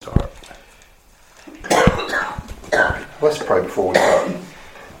Let's pray before we start.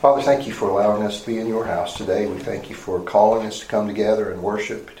 Father, thank you for allowing us to be in your house today. We thank you for calling us to come together and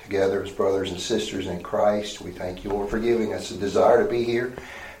worship together as brothers and sisters in Christ. We thank you, Lord, for giving us a desire to be here.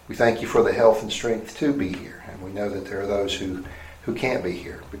 We thank you for the health and strength to be here. And we know that there are those who can't be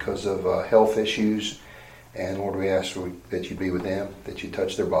here because of health issues. And Lord, we ask that you be with them, that you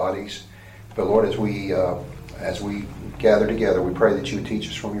touch their bodies. But Lord, as we gather together, we pray that you would teach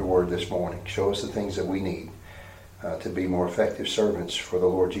us from your word this morning. Show us the things that we need to be more effective servants for the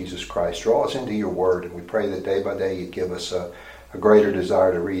Lord Jesus Christ. Draw us into your word, and we pray that day by day you give us a greater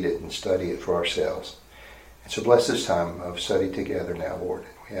desire to read it and study it for ourselves. And so bless this time of study together now, Lord.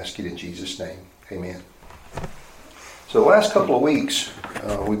 We ask it in Jesus' name. Amen. So the last couple of weeks,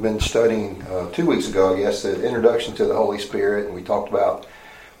 we've been studying, 2 weeks ago, I guess, the introduction to the Holy Spirit, and we talked about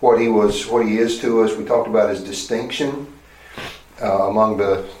what he is to us. We talked about his distinction among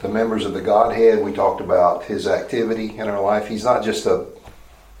the members of the Godhead. We talked about his activity in our life. He's not just a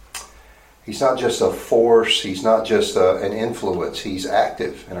force. He's not just an influence. He's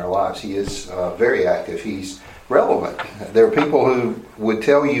active in our lives. He is very active. He's relevant. There are people who would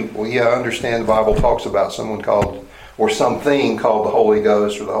tell you, well, yeah, I understand the Bible talks about someone called, or something called the Holy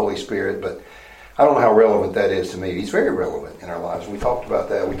Ghost or the Holy Spirit, but I don't know how relevant that is to me. He's very relevant in our lives. We talked about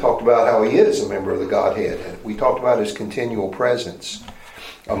that. We talked about how he is a member of the Godhead. We talked about his continual presence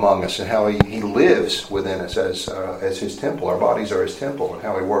among us and how he lives within us as his temple. Our bodies are his temple, and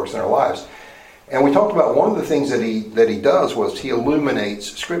how he works in our lives. And we talked about one of the things that he does was he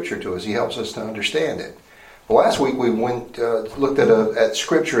illuminates Scripture to us. He helps us to understand it. Well, last week we looked at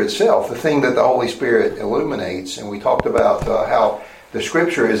Scripture itself, the thing that the Holy Spirit illuminates, and we talked about how the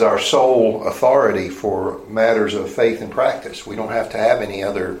Scripture is our sole authority for matters of faith and practice. We don't have to have any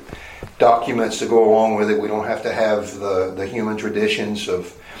other documents to go along with it. We don't have to have the human traditions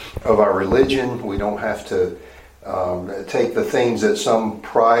of our religion. We don't have to take the things that some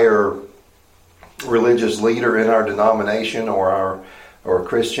prior religious leader in our denomination or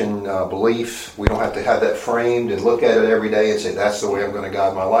Christian belief. We don't have to have that framed and look at it every day and say, that's the way I'm going to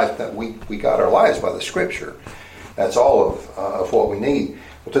guide my life. That we guide our lives by the Scripture. That's all of what we need.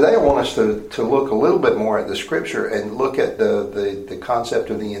 Well, today I want us to look a little bit more at the Scripture and look at the concept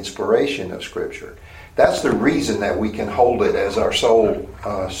of the inspiration of Scripture. That's the reason that we can hold it as our sole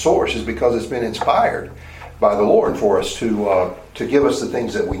source, is because it's been inspired by the Lord for us to give us the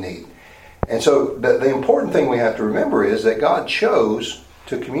things that we need. And so the important thing we have to remember is that God chose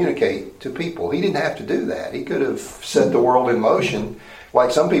to communicate to people. He didn't have to do that. He could have set the world in motion like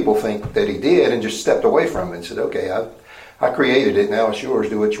some people think that he did and just stepped away from it and said, okay, I created it, now it's yours,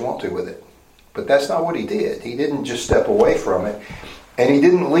 do what you want to with it. But that's not what he did. He didn't just step away from it. And he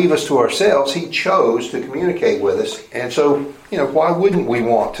didn't leave us to ourselves. He chose to communicate with us. And so, why wouldn't we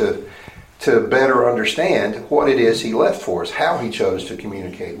want to better understand what it is he left for us, how he chose to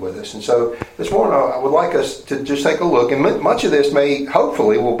communicate with us? And so this morning I would like us to just take a look. And much of this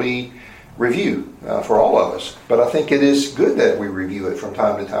hopefully will be review for all of us. But I think it is good that we review it from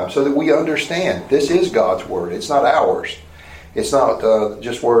time to time so that we understand this is God's Word. It's not ours. It's not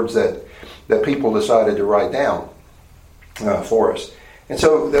just words that people decided to write down for us. And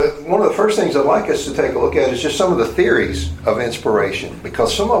so one of the first things I'd like us to take a look at is just some of the theories of inspiration,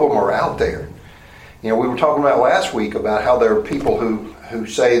 because some of them are out there. We were talking about last week about how there are people who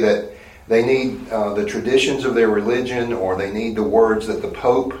say that they need the traditions of their religion, or they need the words that the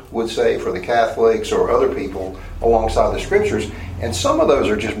Pope would say for the Catholics or other people alongside the Scriptures. And some of those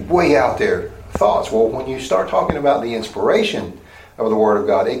are just way out there thoughts. Well, when you start talking about the inspiration of the Word of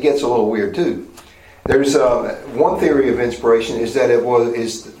God, it gets a little weird too. There's one theory of inspiration is that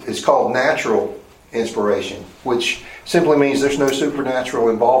it's called natural inspiration, which simply means there's no supernatural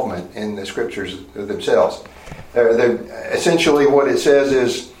involvement in the Scriptures themselves. Essentially what it says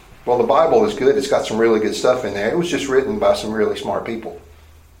is, well, the Bible is good. It's got some really good stuff in there. It was just written by some really smart people.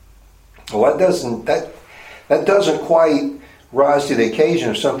 Well, that doesn't quite rise to the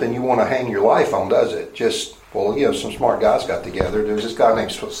occasion of something you want to hang your life on, does it? Just, some smart guys got together. There was this guy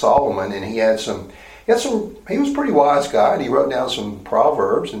named Solomon, and he was a pretty wise guy, and he wrote down some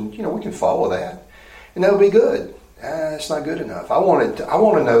proverbs, and we can follow that, and that would be good. It's not good enough. I want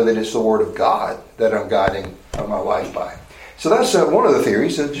to know that it's the Word of God that I'm guiding my life by. So that's one of the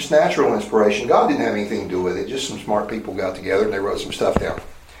theories, just natural inspiration. God didn't have anything to do with it. Just some smart people got together and they wrote some stuff down.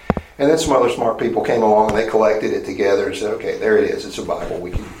 And then some other smart people came along and they collected it together and said, okay, there it is. It's a Bible.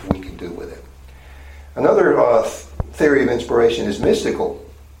 We can do with it. Another theory of inspiration is mystical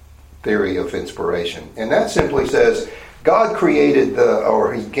theory of inspiration. And that simply says God created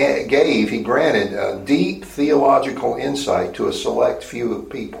he granted deep theological insight to a select few of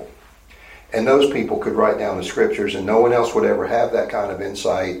people. And those people could write down the scriptures, and no one else would ever have that kind of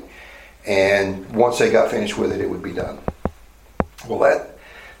insight. And once they got finished with it, it would be done. Well,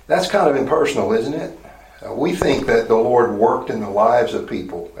 that's kind of impersonal, isn't it? We think that the Lord worked in the lives of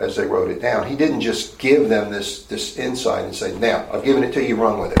people as they wrote it down. He didn't just give them this insight and say, now, I've given it to you,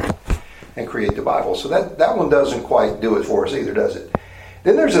 run with it, and create the Bible. So that one doesn't quite do it for us either, does it?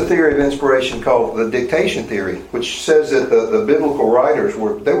 Then there's a theory of inspiration called the dictation theory, which says that the biblical writers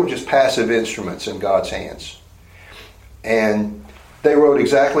were just passive instruments in God's hands. And they wrote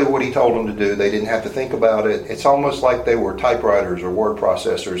exactly what He told them to do. They didn't have to think about it. It's almost like they were typewriters or word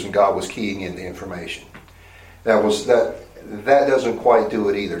processors, and God was keying in the information. That doesn't quite do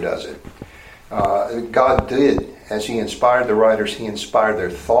it either, does it? God did, as He inspired the writers, He inspired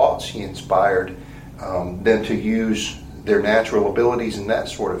their thoughts. He inspired them to use their natural abilities and that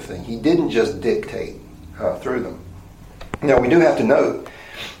sort of thing. He didn't just dictate through them. Now, we do have to note,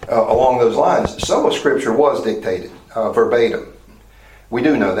 along those lines, some of Scripture was dictated verbatim. We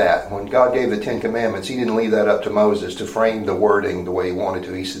do know that. When God gave the Ten Commandments, He didn't leave that up to Moses to frame the wording the way He wanted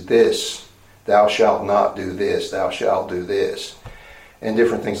to. He said, this, thou shalt not do this, thou shalt do this, and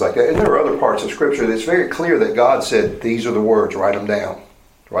different things like that. And there are other parts of Scripture that's very clear that God said, these are the words, write them down.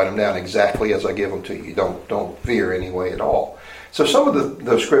 Write them down exactly as I give them to you. Don't veer any way at all. So some of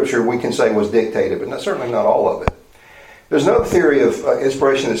the Scripture we can say was dictated, but certainly not all of it. There's another theory of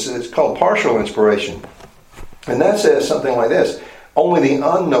inspiration that's called partial inspiration. And that says something like this. Only the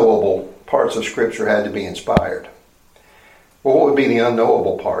unknowable parts of Scripture had to be inspired. Well, what would be the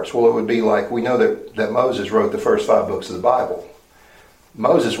unknowable parts? Well, it would be like, we know that Moses wrote the first 5 books of the Bible.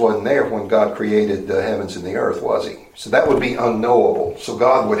 Moses wasn't there when God created the heavens and the earth, was he? So that would be unknowable. So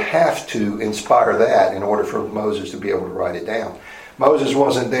God would have to inspire that in order for Moses to be able to write it down. Moses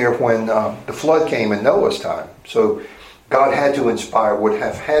wasn't there when the flood came in Noah's time. So God would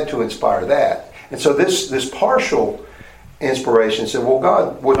have had to inspire that. And so this partial inspiration said, well,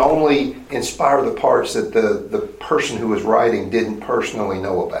 God would only inspire the parts that the person who was writing didn't personally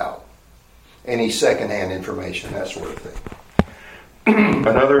know about. Any secondhand information, that sort of thing.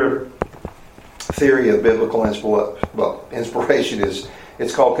 Another theory of biblical inspiration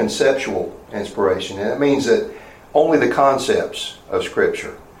it's called conceptual inspiration. And it means that only the concepts of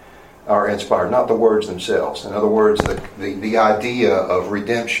Scripture are inspired, not the words themselves. In other words, the idea of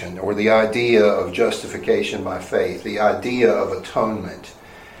redemption, or the idea of justification by faith, the idea of atonement,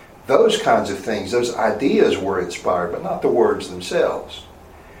 those kinds of things, those ideas were inspired, but not the words themselves.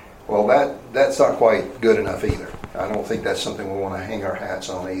 Well, that's not quite good enough either. I don't think that's something we want to hang our hats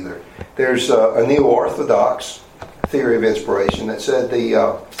on either. There's a neo-orthodox theory of inspiration that said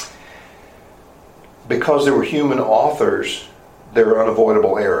because there were human authors, there are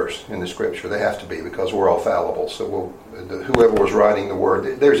unavoidable errors in the Scripture. They have to be, because we're all fallible. So whoever was writing the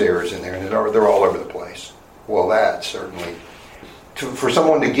Word, there's errors in there, and they're all over the place. Well, that certainly, for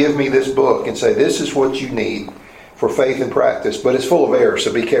someone to give me this book and say, this is what you need for faith and practice, but it's full of errors,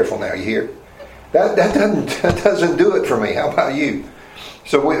 so be careful now, you hear? That doesn't do it for me. How about you?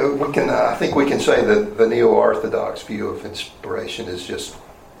 So I think we can say that the neo-orthodox view of inspiration is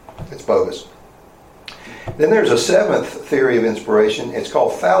it's bogus. Then there's a 7th theory of inspiration. It's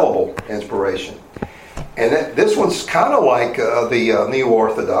called fallible inspiration. And this one's kind of like the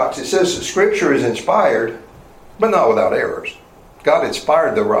neo-orthodox. It says that Scripture is inspired, but not without errors. God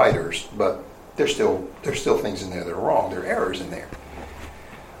inspired the writers, but there's still things in there that are wrong. There are errors in there.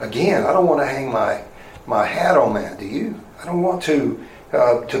 Again, I don't want to hang my hat on that, do you? I don't want to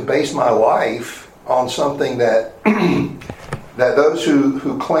base my life on something that that those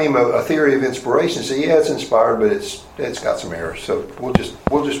who claim a theory of inspiration say, yeah, it's inspired, but it's got some errors. So we'll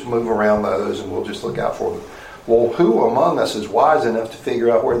just move around those, and we'll just look out for them. Well, who among us is wise enough to figure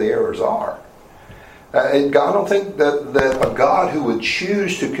out where the errors are? I don't think that a God who would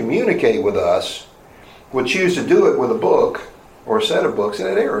choose to communicate with us would choose to do it with a book or a set of books that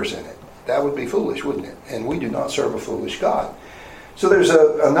had errors in it. That would be foolish, wouldn't it? And we do not serve a foolish God. So there's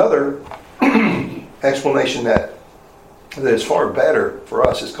another explanation that is far better for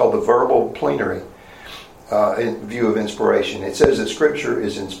us. It's called the verbal plenary view of inspiration. It says that Scripture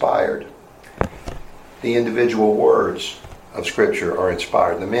is inspired. The individual words of Scripture are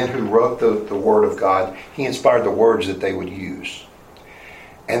inspired. The men who wrote the Word of God, He inspired the words that they would use.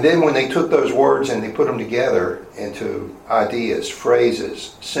 And then when they took those words and they put them together into ideas,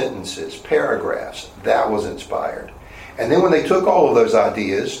 phrases, sentences, paragraphs, that was inspired. And then when they took all of those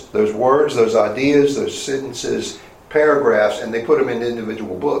ideas, those words, those ideas, those sentences, paragraphs, and they put them into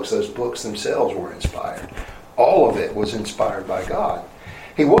individual books, those books themselves were inspired. All of it was inspired by God.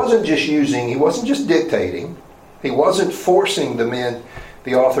 He wasn't just dictating. He wasn't forcing the men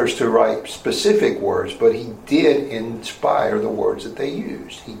the authors to write specific words, but he did inspire the words that they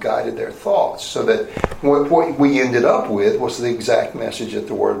used. He guided their thoughts so that what we ended up with was the exact message that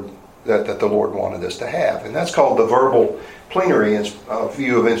the Lord wanted us to have. And that's called the verbal plenary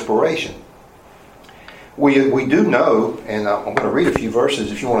view of inspiration. We do know, and I'm going to read a few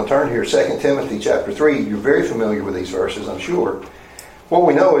verses if you want to turn here, 2 Timothy chapter 3. You're very familiar with these verses, I'm sure. What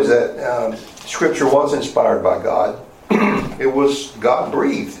we know is that Scripture was inspired by God. It was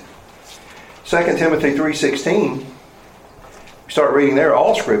God-breathed. 2 Timothy 3:16, we start reading there,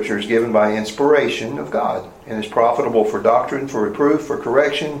 all Scripture is given by inspiration of God and is profitable for doctrine, for reproof, for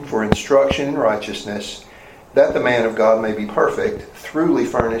correction, for instruction in righteousness, that the man of God may be perfect, truly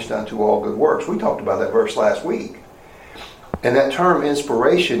furnished unto all good works. We talked about that verse last week. And that term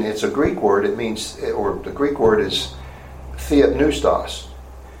inspiration, it's a Greek word. It means, or the Greek word is theopneustos.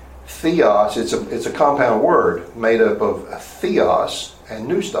 Theos, it's a compound word made up of theos and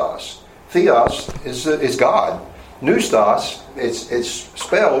neustos. Theos is God. Neustos, it's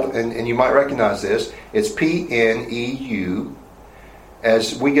spelled, and you might recognize this, it's P-N-E-U,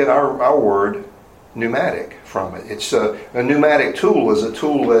 as we get our word pneumatic from it. It's a pneumatic tool is a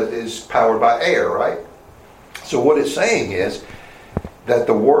tool that is powered by air, right? So what it's saying is that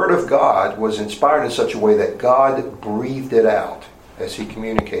the Word of God was inspired in such a way that God breathed it out as He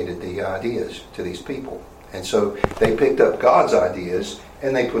communicated the ideas to these people. And so they picked up God's ideas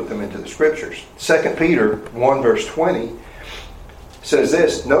and they put them into the Scriptures. 2 Peter 1 verse 20 says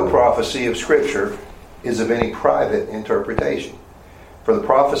this, no prophecy of Scripture is of any private interpretation. For the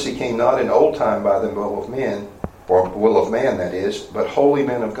prophecy came not in old time by the will of men, or will of man that is, but holy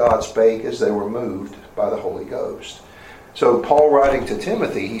men of God spake as they were moved by the Holy Ghost. So Paul writing to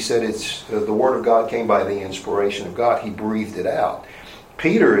Timothy, he said it's the Word of God came by the inspiration of God. He breathed it out.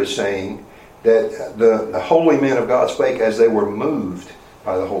 Peter is saying that the holy men of God spake as they were moved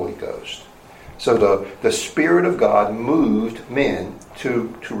by the Holy Ghost. So the Spirit of God moved men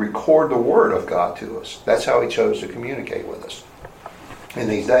to record the Word of God to us. That's how He chose to communicate with us in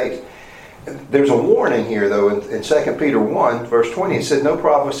these days. There's a warning here, though, in 2 Peter 1, verse 20. It said, no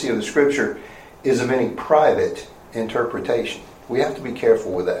prophecy of the Scripture is of any private interpretation. We have to be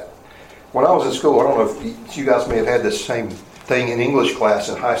careful with that. When I was in school, I don't know if you guys may have had this same thing in English class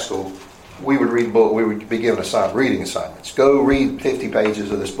in high school. We would read book. We would be given reading assignments. Go read 50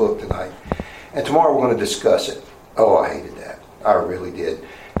 pages of this book tonight. And tomorrow we're going to discuss it. Oh, I hated that. I really did.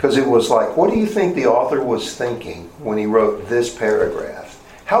 Because it was like, what do you think the author was thinking when he wrote this paragraph?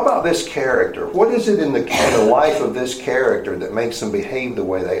 How about this character? What is it in the life of this character that makes them behave the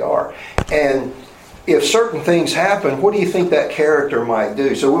way they are? And if certain things happen, what do you think that character might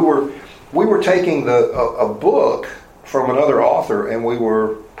do? So we were taking a book from another author and we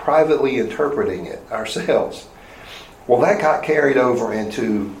were privately interpreting it ourselves. Well, that got carried over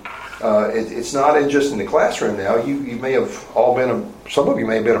into it's not just in the classroom now. You may have all been some of you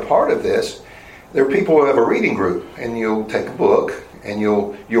may have been a part of this. There are people who have a reading group, and you'll take a book and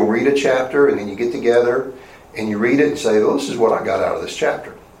you'll read a chapter, and then you get together and you read it and say, well, this is what I got out of this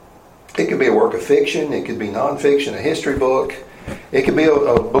chapter. It could be a work of fiction, it could be nonfiction, a history book, it could be a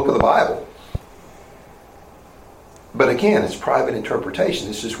book of the Bible. But again, it's private interpretation.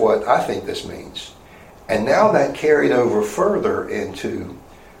 This is what I think this means. And now that carried over further into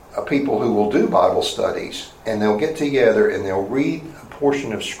people who will do Bible studies, and they'll get together and they'll read a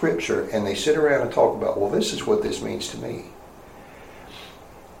portion of Scripture and they sit around and talk about, well, this is what this means to me.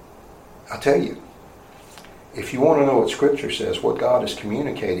 I'll tell you, if you want to know what Scripture says, what God has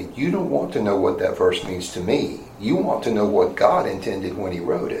communicated, you don't want to know what that verse means to me. You want to know what God intended when He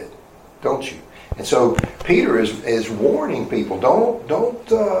wrote it, don't you? And so Peter is warning people, don't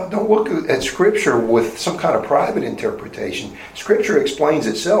look at Scripture with some kind of private interpretation. Scripture explains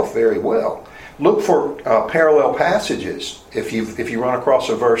itself very well. Look for parallel passages. If you run across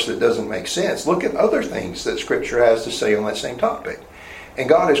a verse that doesn't make sense, look at other things that Scripture has to say on that same topic. And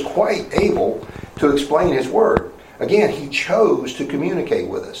God is quite able to explain His Word. Again, He chose to communicate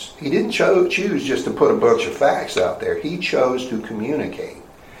with us. He didn't choose just to put a bunch of facts out there. He chose to communicate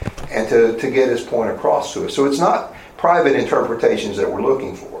and to get His point across to us. So it's not private interpretations that we're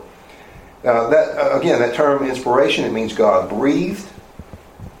looking for. That term inspiration, it means God breathed.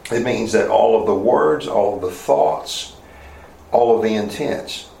 It means that all of the words, all of the thoughts, all of the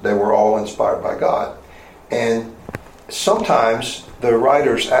intents, they were all inspired by God. And sometimes the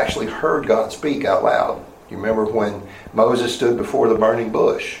writers actually heard God speak out loud. You remember when Moses stood before the burning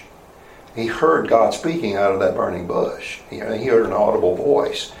bush? He heard God speaking out of that burning bush. He heard an audible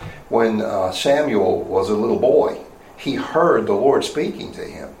voice. When Samuel was a little boy, he heard the Lord speaking to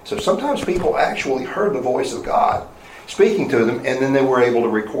him. So sometimes people actually heard the voice of God. speaking to them, and then they were able to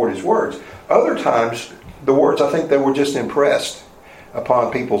record his words. Other times, the words, I think they were just impressed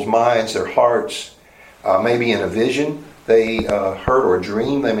upon people's minds, their hearts, maybe in a vision they heard, or a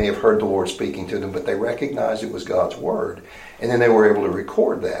dream. They may have heard the Lord speaking to them, but they recognized it was God's word, and then they were able to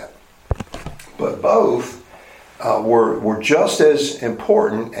record that. But both were just as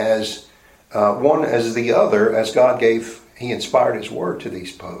important as one as the other, as God He inspired His word to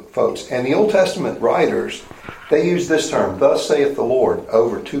these folks. And the Old Testament writers, they use this term, "Thus saith the Lord,"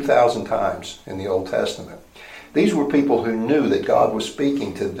 over 2,000 times in the Old Testament. These were people who knew that God was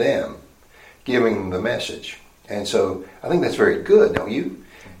speaking to them, giving them the message. And so I think that's very good, don't you?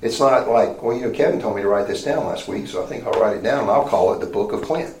 It's not like, well, Kevin told me to write this down last week, so I think I'll write it down and I'll call it the Book of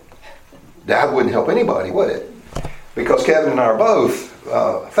Clint. That wouldn't help anybody, would it? Because Kevin and I are both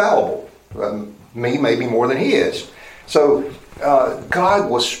fallible. Me maybe more than he is. So God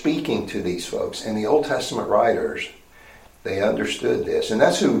was speaking to these folks, and the Old Testament writers, they understood this. And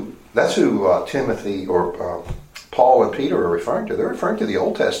that's who Timothy or Paul and Peter are referring to. They're referring to the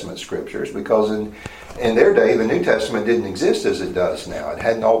Old Testament scriptures, because in their day, the New Testament didn't exist as it does now. It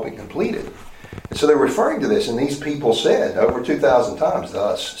hadn't all been completed. And so they're referring to this, and these people said over 2,000 times,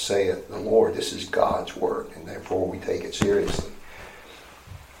 "Thus saith the Lord." This is God's word, and therefore we take it seriously.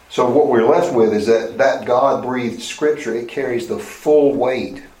 So what we're left with is that God-breathed scripture, it carries the full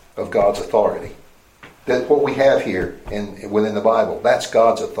weight of God's authority. That's what we have here within the Bible. That's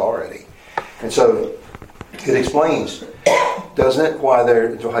God's authority. And so it explains, doesn't it, why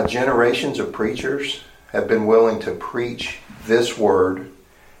generations of preachers have been willing to preach this word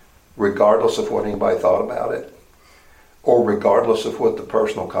regardless of what anybody thought about it, or regardless of what the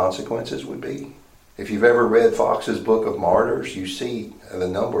personal consequences would be. If you've ever read Fox's Book of Martyrs, you see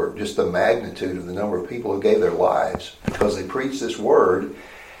just the magnitude of the number of people who gave their lives because they preached this word,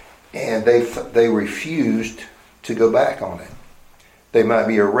 and they refused to go back on it. They might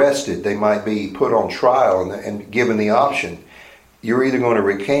be arrested. They might be put on trial and given the option. You're either going to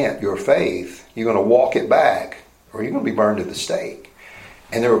recant your faith, you're going to walk it back, or you're going to be burned at the stake.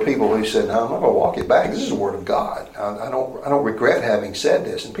 And there were people who said, "No, I'm not going to walk it back. This is the word of God. I don't regret having said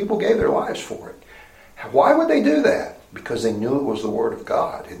this." And people gave their lives for it. Why would they do that? Because they knew it was the word of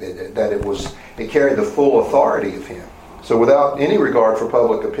God, that it carried the full authority of Him. So without any regard for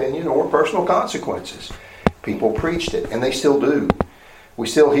public opinion or personal consequences, people preached it, and they still do. We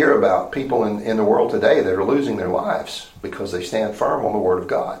still hear about people in the world today that are losing their lives because they stand firm on the word of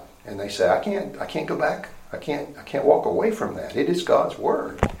God, and they say, "I can't go back. I can't walk away from that. It is God's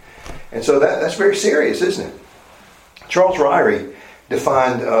word." And so that's very serious, isn't it? Charles Ryrie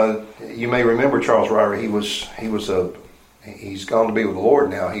defined. You may remember Charles Ryrie. He's gone to be with the Lord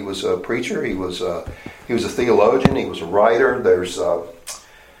now. He was a preacher. He was a theologian. He was a writer. There's a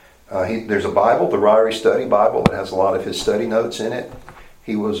Bible, the Ryrie Study Bible, that has a lot of his study notes in it.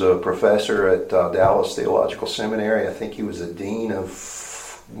 He was a professor at Dallas Theological Seminary. I think he was a dean of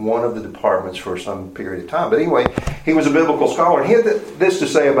one of the departments for some period of time. But anyway, he was a biblical scholar. And he had this to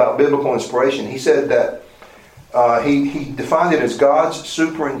say about biblical inspiration. He said that he defined it as God's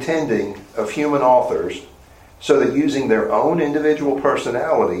superintending of human authors so that using their own individual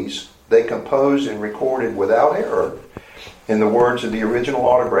personalities, they composed and recorded without error, in the words of the original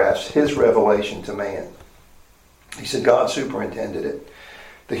autographs, His revelation to man. He said God superintended it.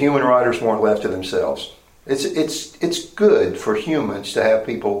 The human writers weren't left to themselves. It's good for humans to have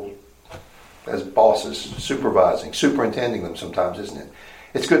people as bosses, supervising, superintending them sometimes, isn't it?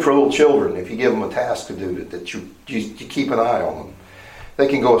 It's good for little children if you give them a task to do that you keep an eye on them. They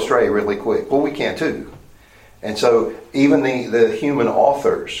can go astray really quick. Well, we can too. And so even the human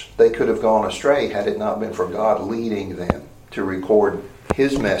authors, they could have gone astray had it not been for God leading them to record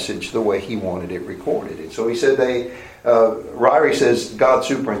His message the way He wanted it recorded. And so he said Ryrie says God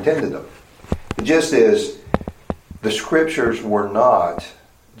superintended them. The gist is, the scriptures were not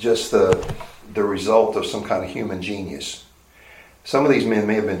just the result of some kind of human genius. Some of these men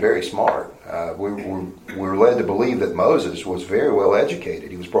may have been very smart. We're led to believe that Moses was very well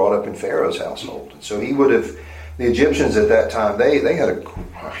educated. He was brought up in Pharaoh's household. And so the Egyptians at that time, they had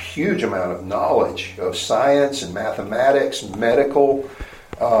a huge amount of knowledge of science and mathematics, medical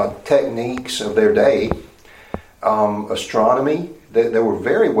techniques of their day, astronomy. They were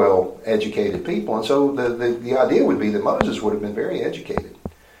very well educated people, and so the idea would be that Moses would have been very educated.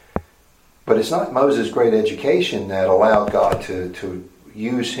 But it's not Moses' great education that allowed God to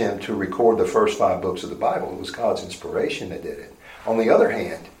use him to record the first 5 books of the Bible. It was God's inspiration that did it. On the other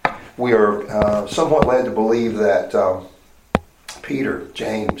hand, we are somewhat led to believe that Peter,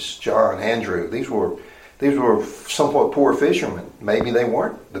 James, John, Andrew, these were somewhat poor fishermen. Maybe they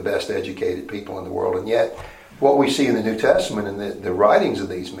weren't the best educated people in the world, and yet what we see in the New Testament and the writings of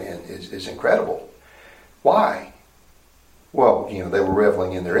these men is incredible. Why? Well, they were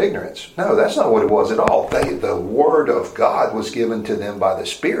reveling in their ignorance. No, that's not what it was at all. The Word of God was given to them by the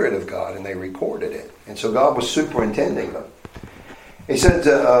Spirit of God, and they recorded it. And so God was superintending them. He said,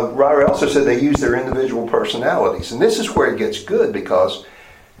 Ryrie also said they used their individual personalities. And this is where it gets good, because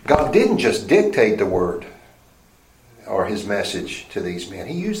God didn't just dictate the Word or His message to these men.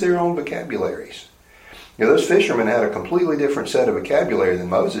 He used their own vocabularies. Those fishermen had a completely different set of vocabulary than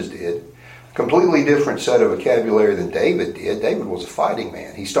Moses did. Completely different set of vocabulary than David did. David was a fighting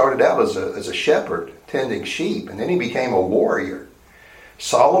man. He started out as a shepherd tending sheep, and then he became a warrior.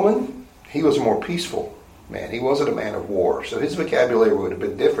 Solomon, he was a more peaceful man. He wasn't a man of war, so his vocabulary would have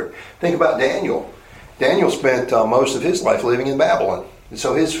been different. Think about Daniel. Daniel spent most of his life living in Babylon, and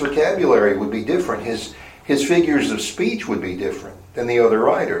so his vocabulary would be different. His figures of speech would be different than the other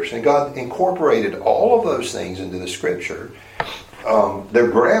writers, and God incorporated all of those things into the Scripture. Their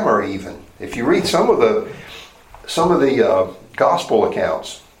grammar, even. If you read some of the gospel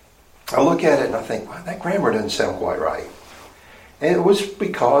accounts, I look at it and I think, wow, that grammar doesn't sound quite right. And it was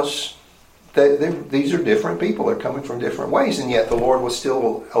because these are different people. They're coming from different ways, and yet the Lord was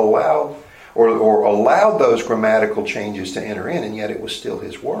still allowed those grammatical changes to enter in, and yet it was still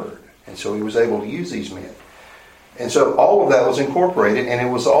His Word. And so He was able to use these men. And so all of that was incorporated, and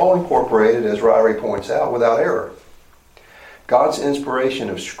it was all incorporated, as Ryrie points out, without error. God's inspiration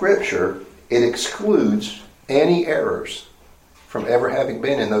of Scripture, it excludes any errors from ever having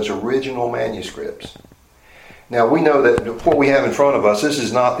been in those original manuscripts. Now, we know that what we have in front of us, this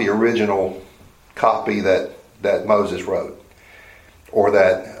is not the original copy that Moses wrote, or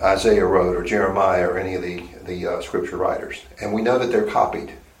that Isaiah wrote, or Jeremiah, or any of the Scripture writers. And we know that they're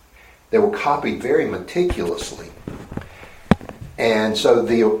copied. They were copied very meticulously. And so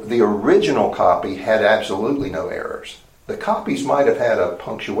the original copy had absolutely no errors. The copies might have had a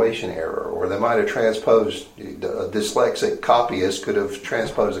punctuation error, or they might have transposed, a dyslexic copyist could have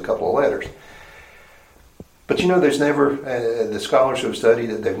transposed a couple of letters. But there's never, the scholars who have studied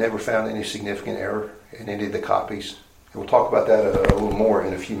it, they've never found any significant error in any of the copies. And we'll talk about that a little more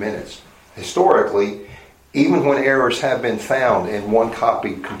in a few minutes. Historically, even when errors have been found in one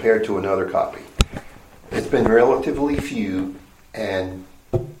copy compared to another copy, it's been relatively few and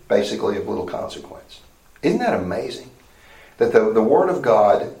basically of little consequence. Isn't that amazing? That the Word of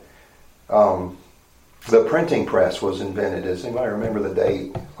God, the printing press was invented. Does anybody remember the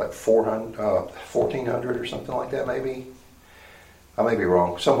date? Like 1400 or something like that, maybe? I may be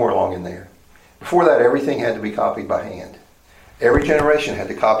wrong. Somewhere along in there. Before that, everything had to be copied by hand. Every generation had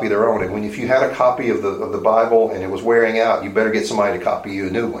to copy their own. And if you had a copy of the Bible and it was wearing out, you better get somebody to copy you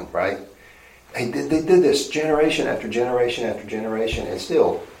a new one, right? They did this generation after generation after generation, and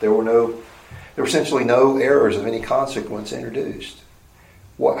still there were essentially no errors of any consequence introduced.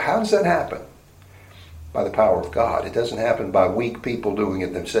 How does that happen? By the power of God. It doesn't happen by weak people doing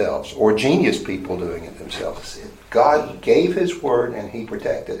it themselves or genius people doing it themselves. God gave His Word and He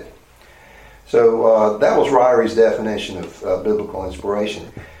protected it. So that was Ryrie's definition of biblical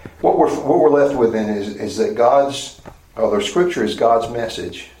inspiration. What we're left with then is that the Scripture is God's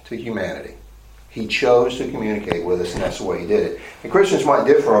message to humanity. He chose to communicate with us, and that's the way He did it. And Christians might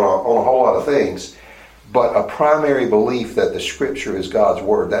differ on a whole lot of things, but a primary belief that the Scripture is God's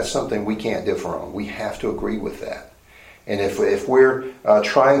Word, that's something we can't differ on. We have to agree with that. And if we're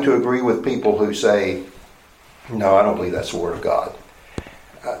trying to agree with people who say, no, I don't believe that's the Word of God,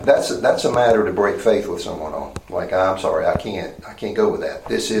 that's a matter to break faith with someone on. Like, I'm sorry, I can't go with that.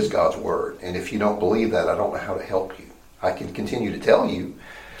 This is God's Word. And if you don't believe that, I don't know how to help you. I can continue to tell you,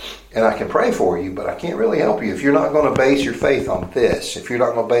 and I can pray for you, but I can't really help you. If you're not going to base your faith on this, if you're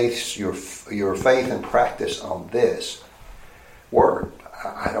not going to base your faith and practice on this Word,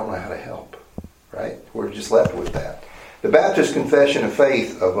 I don't know how to help. Right? We're just left with that. The Baptist Confession of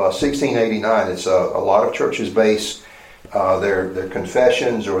Faith of 1689, it's a lot of churches base their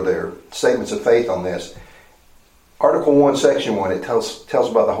confessions or their statements of faith on this. Article 1, Section 1, it tells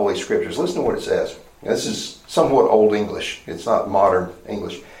about the Holy Scriptures. Listen to what it says. This is somewhat Old English. It's not modern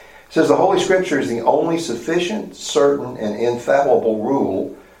English. It says, the Holy Scripture is the only sufficient, certain, and infallible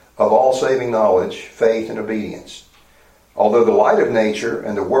rule of all saving knowledge, faith, and obedience. Although the light of nature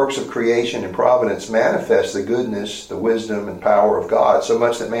and the works of creation and providence manifest the goodness, the wisdom, and power of God, so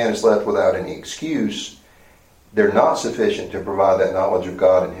much that man is left without any excuse, they're not sufficient to provide that knowledge of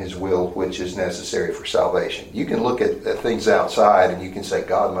God and His will, which is necessary for salvation. You can look at things outside and you can say,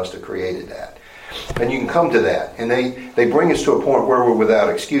 God must have created that. And you can come to that. And they bring us to a point where we're without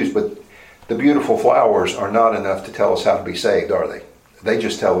excuse, but the beautiful flowers are not enough to tell us how to be saved, are they? They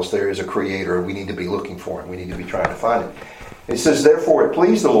just tell us there is a creator and we need to be looking for him. We need to be trying to find him. It says, therefore it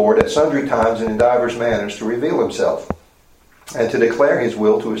pleased the Lord at sundry times and in divers manners to reveal himself and to declare his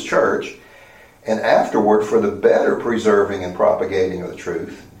will to his church, and afterward for the better preserving and propagating of the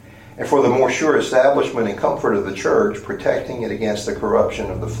truth, and for the more sure establishment and comfort of the church, protecting it against the corruption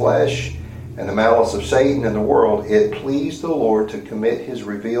of the flesh and the malice of Satan in the world, it pleased the Lord to commit his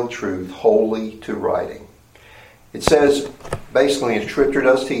revealed truth wholly to writing. It says, basically, and Scripture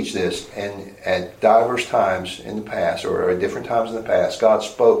does teach this, and at diverse times in the past, or at different times in the past, God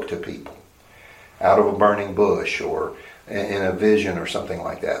spoke to people out of a burning bush or in a vision or something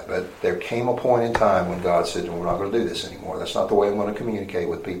like that. But there came a point in time when God said, we're not going to do this anymore. That's not the way I'm going to communicate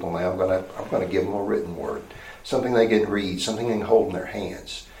with people now. I'm going to give them a written word, something they can read, something they can hold in their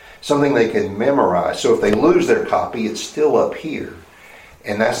hands, something they can memorize. So if they lose their copy, it's still up here.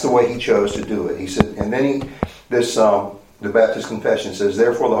 And that's the way he chose to do it. He said, and then the Baptist Confession says,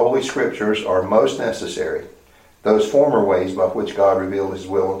 therefore the Holy Scriptures are most necessary, those former ways by which God revealed his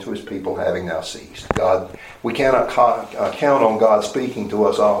will unto his people having now ceased. We cannot count on God speaking to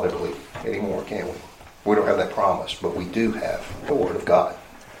us audibly anymore, can we? We don't have that promise, but we do have the Word of God.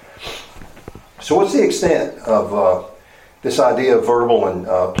 So what's the extent of this idea of verbal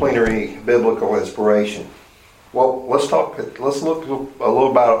and plenary biblical inspiration? Well, let's look a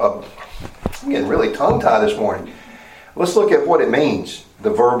little about, I'm getting really tongue-tied this morning. Let's look at what it means,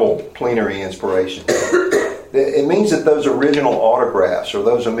 the verbal plenary inspiration. It means that those original autographs or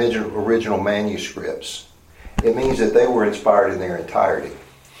those original manuscripts, it means that they were inspired in their entirety.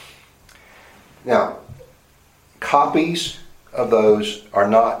 Now, copies of those are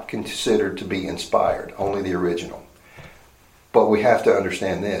not considered to be inspired, only the original. But we have to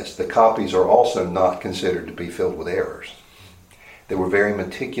understand this. The copies are also not considered to be filled with errors. They were very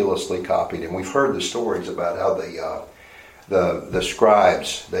meticulously copied, and we've heard the stories about how the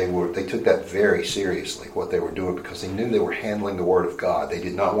scribes, they took that very seriously, what they were doing, because they knew they were handling the Word of God. They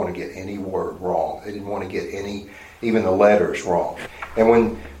did not want to get any word wrong. They didn't want to get even the letters wrong. And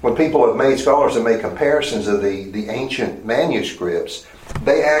when people have made, scholars have made comparisons of the ancient manuscripts,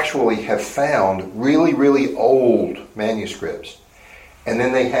 they actually have found really, really old manuscripts. And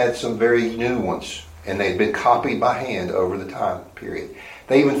then they had some very new ones, and they'd been copied by hand over the time period.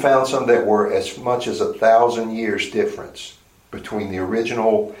 They even found some that were as much as 1,000 years difference between the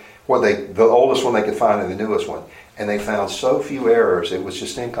original, the oldest one they could find and the newest one. And they found so few errors, it was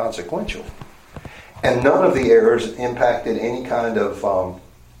just inconsequential. And none of the errors impacted any kind of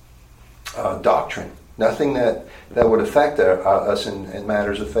doctrine. Nothing that would affect us in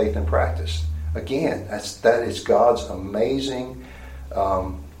matters of faith and practice. Again, that is God's amazing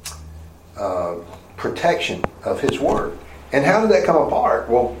protection of His Word. And how did that come about?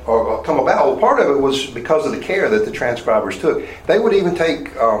 Well, part of it was because of the care that the transcribers took. They would even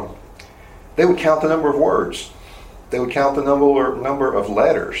they would count the number of words. They would count the number of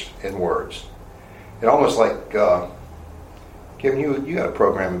letters in words. It almost like, Kevin, you got a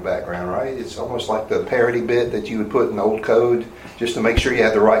programming background, right? It's almost like the parity bit that you would put in old code just to make sure you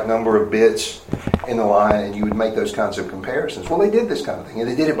had the right number of bits in the line, and you would make those kinds of comparisons. Well, they did this kind of thing, and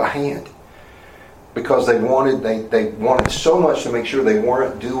they did it by hand because they wanted so much to make sure they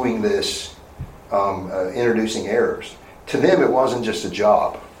weren't doing this, introducing errors. To them, it wasn't just a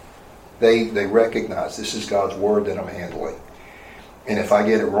job. They recognized this is God's Word that I'm handling, and if I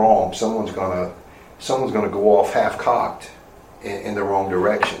get it wrong, someone's going to go off half-cocked in the wrong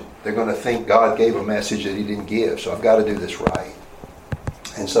direction. They're going to think God gave a message that He didn't give, so I've got to do this right.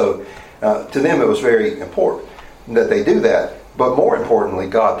 And so to them it was very important that they do that, but more importantly,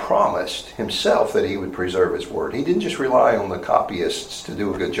 God promised Himself that He would preserve His Word. He didn't just rely on the copyists to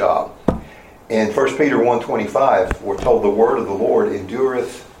do a good job. In 1 Peter 1:25, we're told the Word of the Lord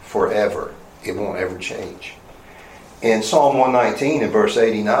endureth forever. It won't ever change. In Psalm 119 and verse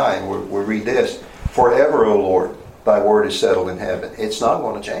 89, we read this, forever, O Lord, Thy Word is settled in heaven. It's not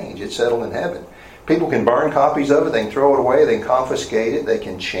going to change. It's settled in heaven. People can burn copies of it. They can throw it away. They can confiscate it. They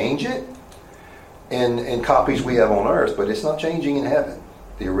can change it in copies we have on earth, but it's not changing in heaven.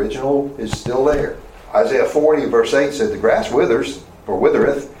 The original is still there. Isaiah 40 verse 8 said, the grass withers, or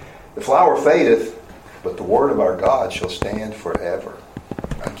withereth, the flower fadeth, but the word of our God shall stand forever.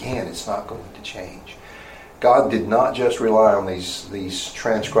 Again, it's not going to change. God did not just rely on these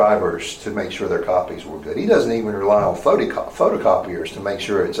transcribers to make sure their copies were good. He doesn't even rely on photocopiers to make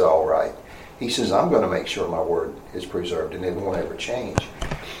sure it's all right. He says, I'm going to make sure my word is preserved and it won't ever change.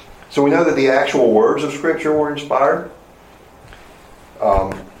 So we know that the actual words of Scripture were inspired.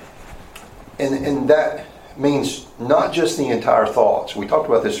 And that means not just the entire thoughts. We talked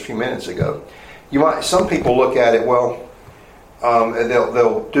about this a few minutes ago. Some people look at it, well, and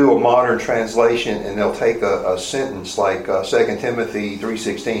they'll do a modern translation, and they'll take a sentence like 2 Timothy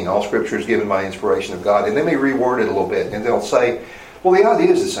 3:16, all Scripture is given by inspiration of God, and they may reword it a little bit, and they'll say, well, the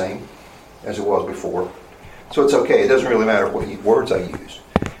idea is the same as it was before, so it's okay. It doesn't really matter what words I use.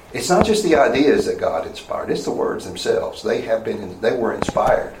 It's not just the ideas that God inspired; it's the words themselves. They were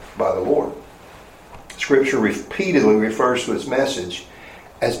inspired by the Lord. Scripture repeatedly refers to its message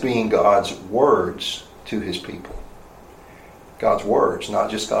as being God's words to His people. God's words, not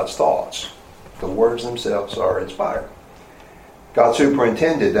just God's thoughts. The words themselves are inspired. God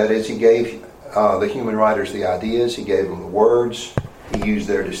superintended, that is, He gave the human writers the ideas, He gave them the words, He used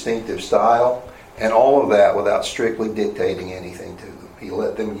their distinctive style, and all of that without strictly dictating anything to them. He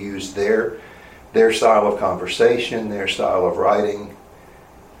let them use their style of conversation, their style of writing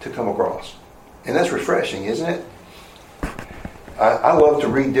to come across. And that's refreshing, isn't it? I love to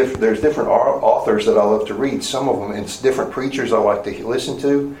read there's different authors that I love to read. Some of them, it's different preachers I like to listen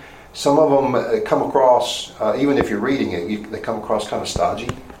to. Some of them come across, even if you're reading it, they come across kind of stodgy.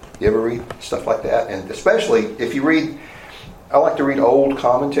 You ever read stuff like that? And especially if you read, I like to read old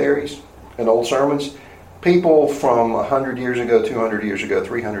commentaries and old sermons. People from 100 years ago, 200 years ago,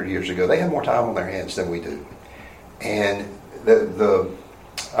 300 years ago, they had more time on their hands than we do. And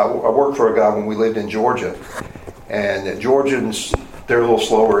I worked for a guy when we lived in Georgia. And Georgians, they're a little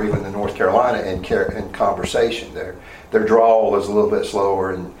slower even than North Carolina in conversation. Their drawl is a little bit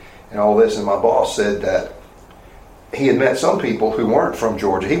slower and all this. And my boss said that he had met some people who weren't from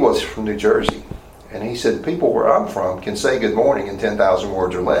Georgia. He was from New Jersey. And he said, people where I'm from can say good morning in 10,000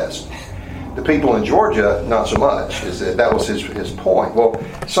 words or less. The people in Georgia, not so much. That was his point. Well,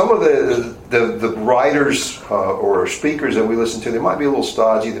 some of the writers or speakers that we listen to, they might be a little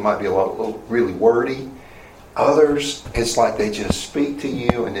stodgy. They might be a little really wordy. Others, it's like they just speak to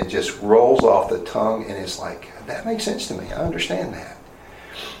you and it just rolls off the tongue, and it's like, that makes sense to me. I understand that.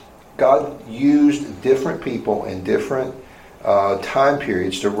 God used different people in different time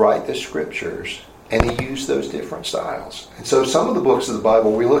periods to write the Scriptures, and He used those different styles. And so some of the books of the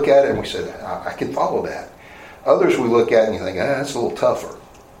Bible, we look at it and we say, I can follow that. Others we look at and you think, that's a little tougher.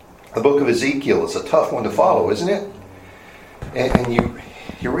 The book of Ezekiel is a tough one to follow, isn't it? And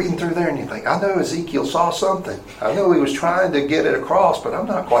you're reading through there and you think, I know Ezekiel saw something. I know he was trying to get it across, but I'm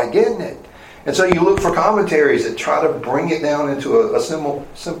not quite getting it. And so you look for commentaries that try to bring it down into a simple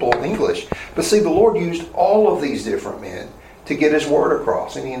English. But see, the Lord used all of these different men to get His Word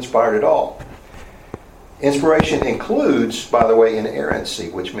across, and He inspired it all. Inspiration includes, by the way, inerrancy,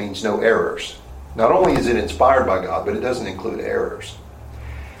 which means no errors. Not only is it inspired by God, but it doesn't include errors.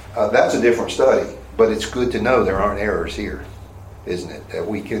 That's a different study, but it's good to know there aren't errors here, isn't it? That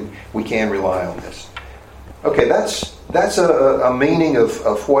we can rely on this. Okay, that's a meaning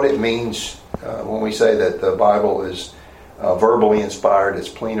of what it means when we say that the Bible is verbally inspired. It's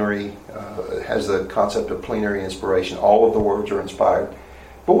plenary. It has the concept of plenary inspiration. All of the words are inspired.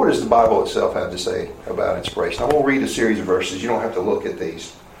 But what does the Bible itself have to say about inspiration? I will read a series of verses. You don't have to look at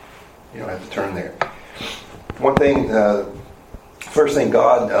these. You don't have to turn there. First thing,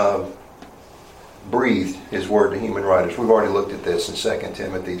 God breathed His Word to human writers. We've already looked at this in 2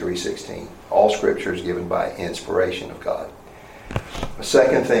 Timothy 3:16. All Scripture is given by inspiration of God. A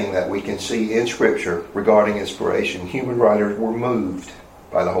second thing that we can see in Scripture regarding inspiration, human writers were moved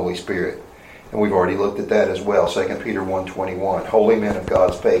by the Holy Spirit. And we've already looked at that as well. 2 Peter 1:21. Holy men of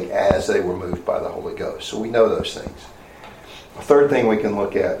God spake as they were moved by the Holy Ghost. So we know those things. A third thing we can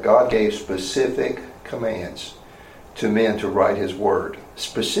look at, God gave specific commands to men to write His Word.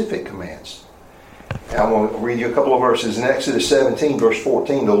 Specific commands. Now, I'm going to read you a couple of verses. In Exodus 17, verse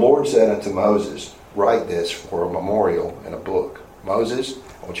 14, the Lord said unto Moses, write this for a memorial in a book. Moses,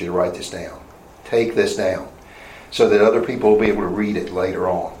 I want you to write this down. Take this down so that other people will be able to read it later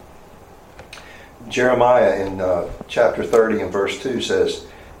on. Jeremiah in chapter 30 and verse 2 says,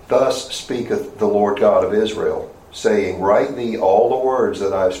 thus speaketh the Lord God of Israel, saying, write thee all the words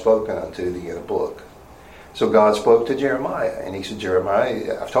that I have spoken unto thee in a book. So God spoke to Jeremiah, and He said,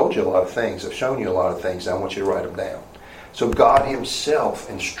 Jeremiah, I've told you a lot of things. I've shown you a lot of things. I want you to write them down. So God Himself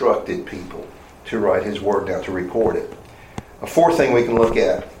instructed people to write His Word down, to record it. A fourth thing we can look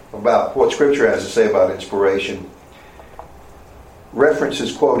at about what Scripture has to say about inspiration,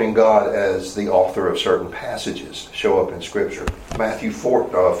 references quoting God as the author of certain passages show up in Scripture. Matthew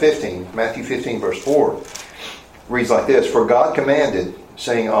 15 verse 4 reads like this, for God commanded,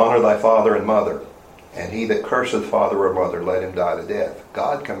 saying, honor thy father and mother, and he that curseth father or mother, let him die to death.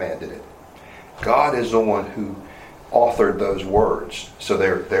 God commanded it. God is the one who authored those words. So they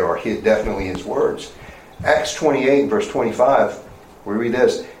are definitely His words. Acts 28 verse 25, we read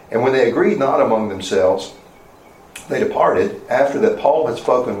this, and when they agreed not among themselves They departed after that Paul had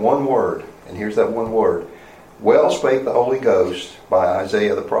spoken one word. And here's that one word. Well spake the Holy Ghost by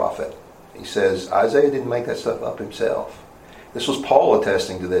Isaiah the prophet. He says Isaiah didn't make that stuff up himself. This was Paul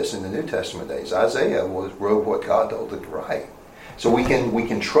attesting to this in the New Testament days. Isaiah wrote what God told him to write. So we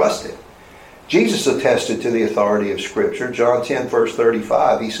can trust it. Jesus attested to the authority of Scripture. John 10 verse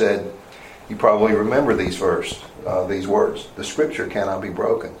 35, he said, you probably remember these words. The Scripture cannot be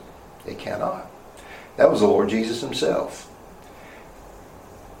broken. It cannot. That was the Lord Jesus himself.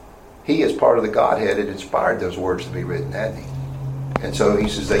 He, as part of the Godhead, had inspired those words to be written, hadn't he? And so he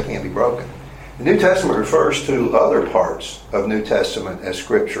says they can't be broken. The New Testament refers to other parts of New Testament as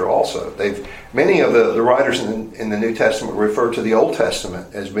Scripture also. Many of the writers in the New Testament refer to the Old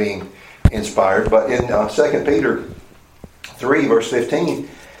Testament as being inspired. But in 2 Peter 3, verse 15,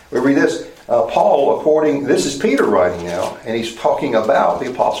 we read this. This is Peter writing now, and he's talking about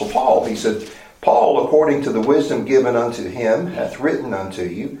the Apostle Paul. He said, Paul, according to the wisdom given unto him, hath written unto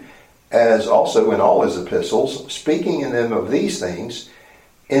you, as also in all his epistles, speaking in them of these things,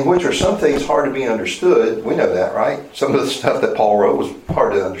 in which are some things hard to be understood. We know that, right? Some of the stuff that Paul wrote was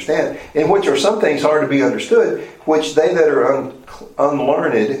hard to understand. In which are some things hard to be understood, which they that are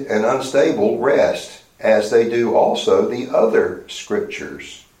unlearned and unstable rest, as they do also the other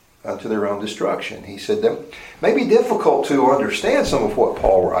Scriptures, unto their own destruction. He said that may be difficult to understand some of what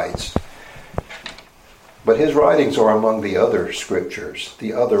Paul writes. But his writings are among the other Scriptures,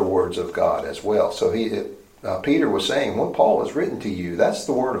 the other words of God as well. So Peter was saying, what Paul has written to you, that's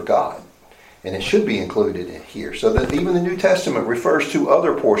the Word of God. And it should be included in here. So that even the New Testament refers to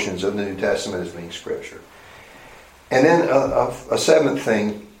other portions of the New Testament as being Scripture. And then a seventh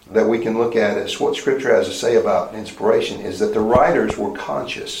thing that we can look at is what Scripture has to say about inspiration is that the writers were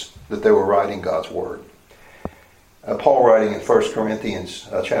conscious that they were writing God's Word. Paul writing in 1 Corinthians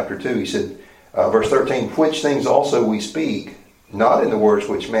chapter 2, he said, verse 13, which things also we speak, not in the words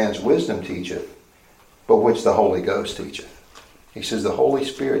which man's wisdom teacheth, but which the Holy Ghost teacheth. He says, the Holy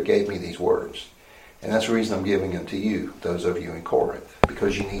Spirit gave me these words. And that's the reason I'm giving them to you, those of you in Corinth,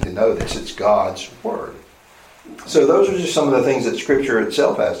 because you need to know this. It's God's Word. So those are just some of the things that Scripture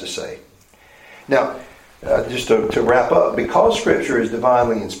itself has to say. Now, just to wrap up, because Scripture is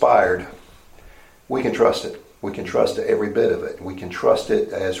divinely inspired, we can trust it. We can trust every bit of it. We can trust it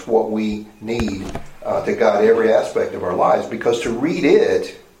as what we need to guide every aspect of our lives. Because to read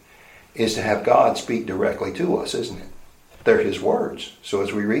it is to have God speak directly to us, isn't it? They're His words. So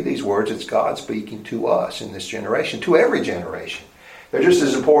as we read these words, it's God speaking to us in this generation, to every generation. They're just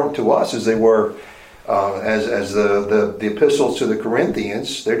as important to us as they were as the epistles to the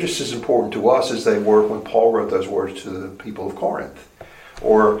Corinthians. They're just as important to us as they were when Paul wrote those words to the people of Corinth.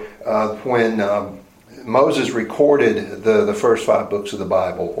 Or when Moses recorded the first 5 books of the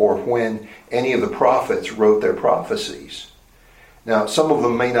Bible, or when any of the prophets wrote their prophecies. Now, some of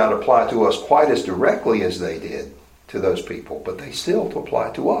them may not apply to us quite as directly as they did to those people, but they still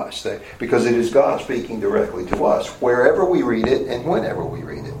apply to us, because it is God speaking directly to us, wherever we read it and whenever we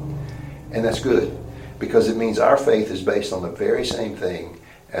read it. And that's good, because it means our faith is based on the very same thing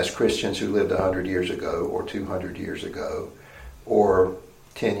as Christians who lived 100 years ago, or 200 years ago, or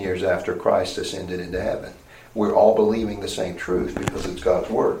 10 years after Christ ascended into heaven. We're all believing the same truth because it's God's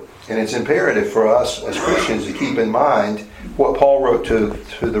Word. And it's imperative for us as Christians to keep in mind what Paul wrote to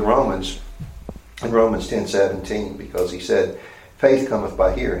the Romans in Romans 10:17, because he said, faith cometh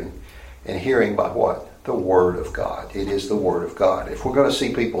by hearing, and hearing by what? The Word of God. It is the Word of God. If we're going to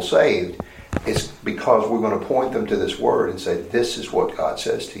see people saved, it's because we're going to point them to this Word and say, this is what God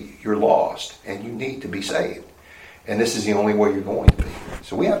says to you. You're lost, and you need to be saved. And this is the only way you're going to be.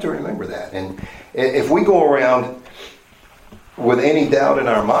 So we have to remember that. And if we go around with any doubt in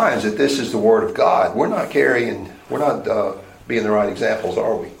our minds that this is the Word of God, we're not being the right examples,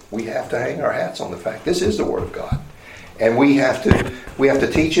 are we? We have to hang our hats on the fact this is the Word of God. And we have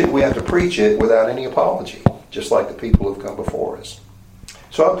to teach it, we have to preach it without any apology, just like the people who have come before us.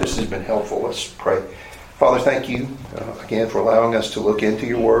 So I hope this has been helpful. Let's pray. Father, thank you again for allowing us to look into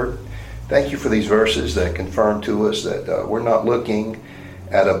your Word. Thank you for these verses that confirm to us that we're not looking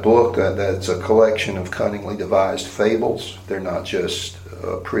at a book that's a collection of cunningly devised fables. They're not just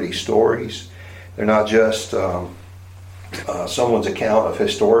pretty stories. They're not just someone's account of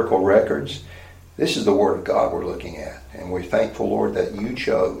historical records. This is the Word of God we're looking at. And we're thankful, Lord, that you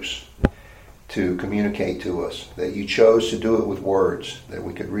chose to communicate to us, that you chose to do it with words that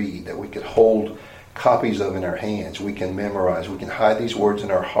we could read, that we could hold copies of in our hands. We can memorize. We can hide these words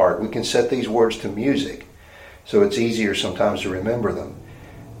in our heart. We can set these words to music so it's easier sometimes to remember them.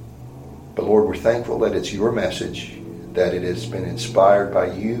 But Lord, we're thankful that it's your message, that it has been inspired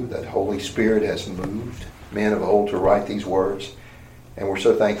by you, that Holy Spirit has moved men of old to write these words. And we're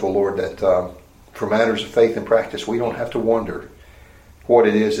so thankful, Lord, that for matters of faith and practice, we don't have to wonder what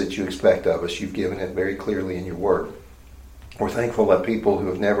it is that you expect of us. You've given it very clearly in your word. We're thankful that people who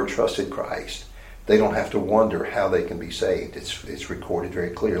have never trusted Christ, they don't have to wonder how they can be saved. It's recorded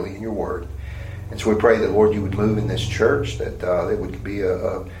very clearly in your word. And so we pray that, Lord, you would move in this church, that it would be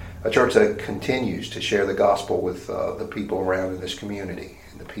a church that continues to share the gospel with the people around in this community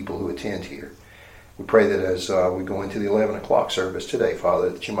and the people who attend here. We pray that as we go into the 11 o'clock service today, Father,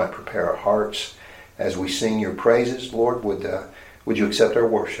 that you might prepare our hearts as we sing your praises. Lord, would you accept our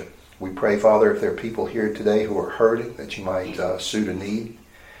worship? We pray, Father, if there are people here today who are hurting, that you might suit a need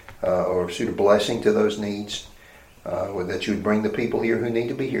or suit a blessing to those needs, that you would bring the people here who need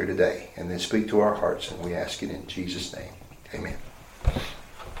to be here today and then speak to our hearts. And we ask it in Jesus' name. Amen.